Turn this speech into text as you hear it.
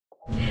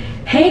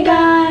Hey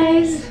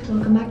guys!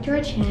 Welcome back to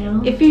our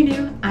channel. If you're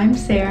new, I'm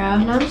Sarah.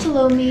 And I'm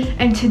Salome.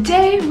 And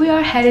today we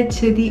are headed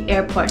to the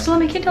airport.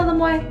 Salome, can you tell them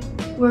why?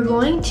 We're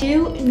going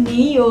to New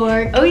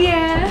York. Oh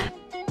yeah!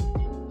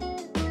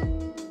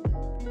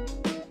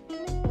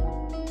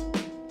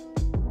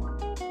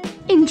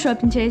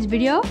 Interrupting today's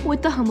video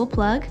with the humble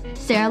plug,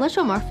 Sarah, let's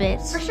show 'em our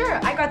fits. For sure,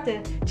 I got the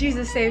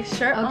Jesus Saves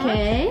shirt on.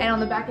 Okay. And on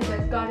the back it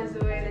says, God is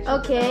the way, the truth,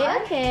 Okay, and the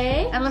life.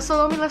 okay. And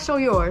Salome, let's show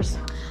yours.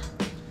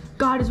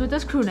 God is with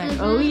us, crew neck.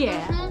 Oh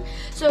yeah.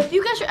 So if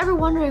you guys are ever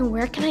wondering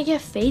where can I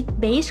get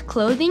faith-based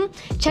clothing,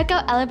 check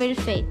out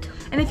Elevated Faith.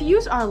 And if you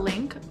use our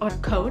link or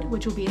code,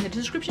 which will be in the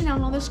description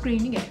down on the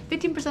screen, you get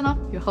 15% off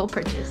your whole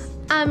purchase.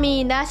 I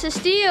mean, that's a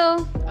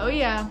steal. Oh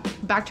yeah,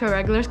 back to our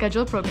regular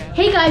scheduled program.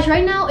 Hey guys,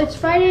 right now it's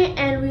Friday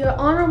and we are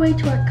on our way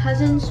to our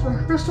cousin's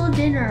rehearsal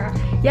dinner.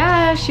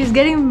 Yeah, she's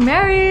getting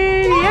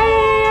married.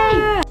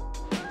 Yay!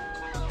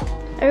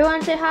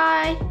 Everyone say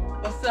hi.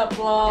 What's up,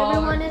 vlog?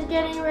 Everyone is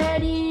getting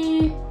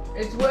ready.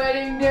 It's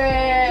wedding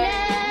day.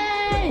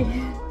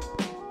 Yay!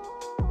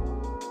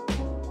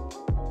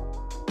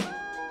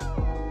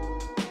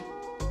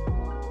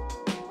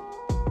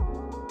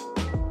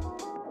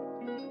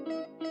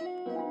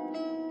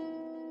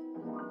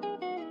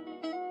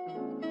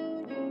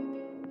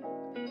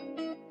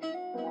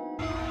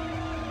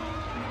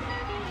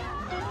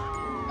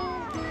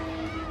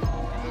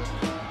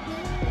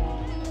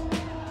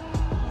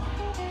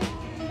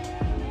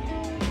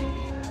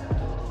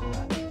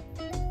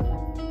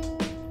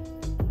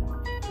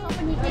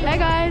 Hey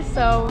guys,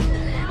 so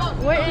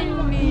we're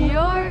in New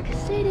York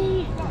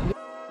City.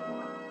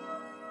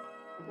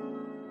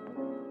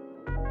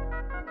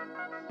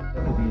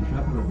 With the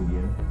Intrepid over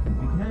here.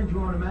 If you can,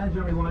 draw an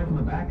imaginary line from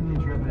the back of the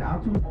Intrepid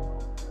out to...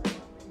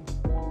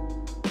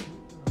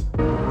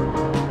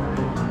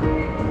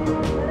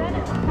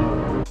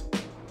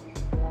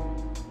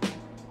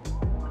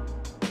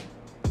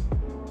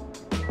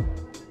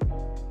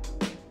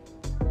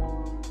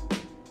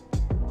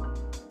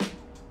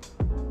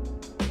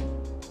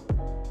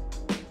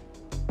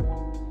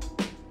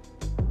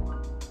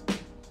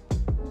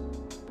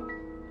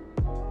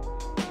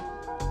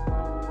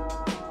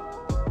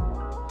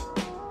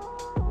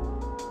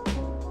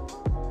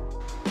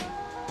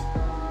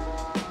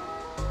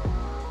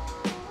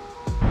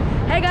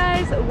 Hey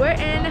guys, we're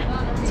in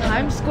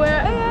Times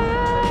Square.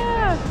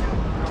 Yeah!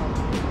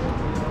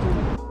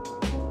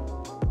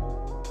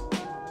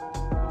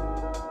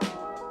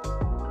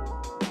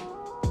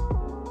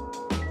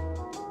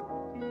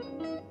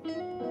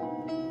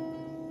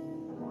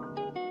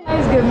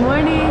 Guys, good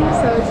morning.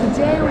 So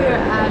today we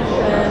are at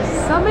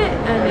the summit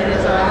and it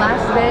is our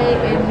last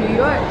day in New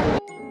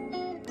York.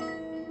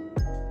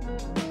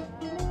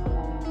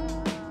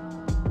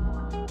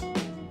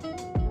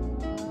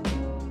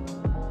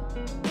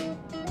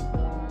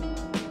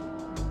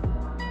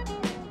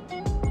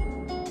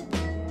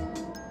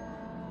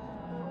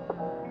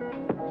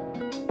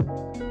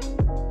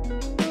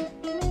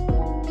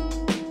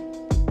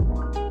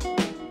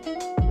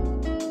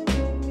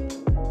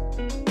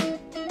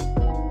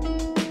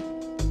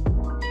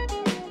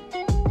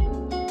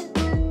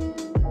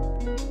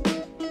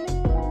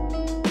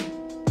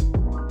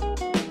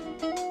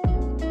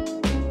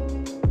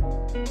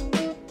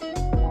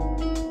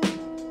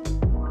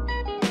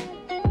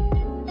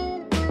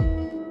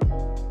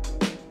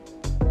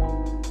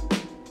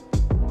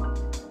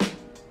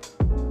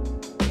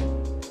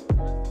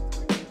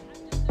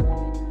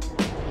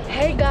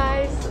 Hey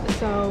guys,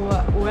 so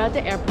we're at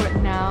the airport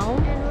now.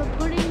 And we're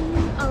putting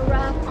a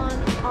wrap on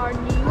our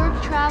New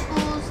York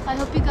travels. I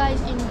hope you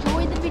guys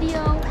enjoyed the video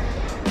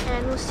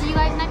and we'll see you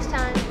guys next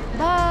time.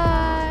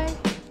 Bye!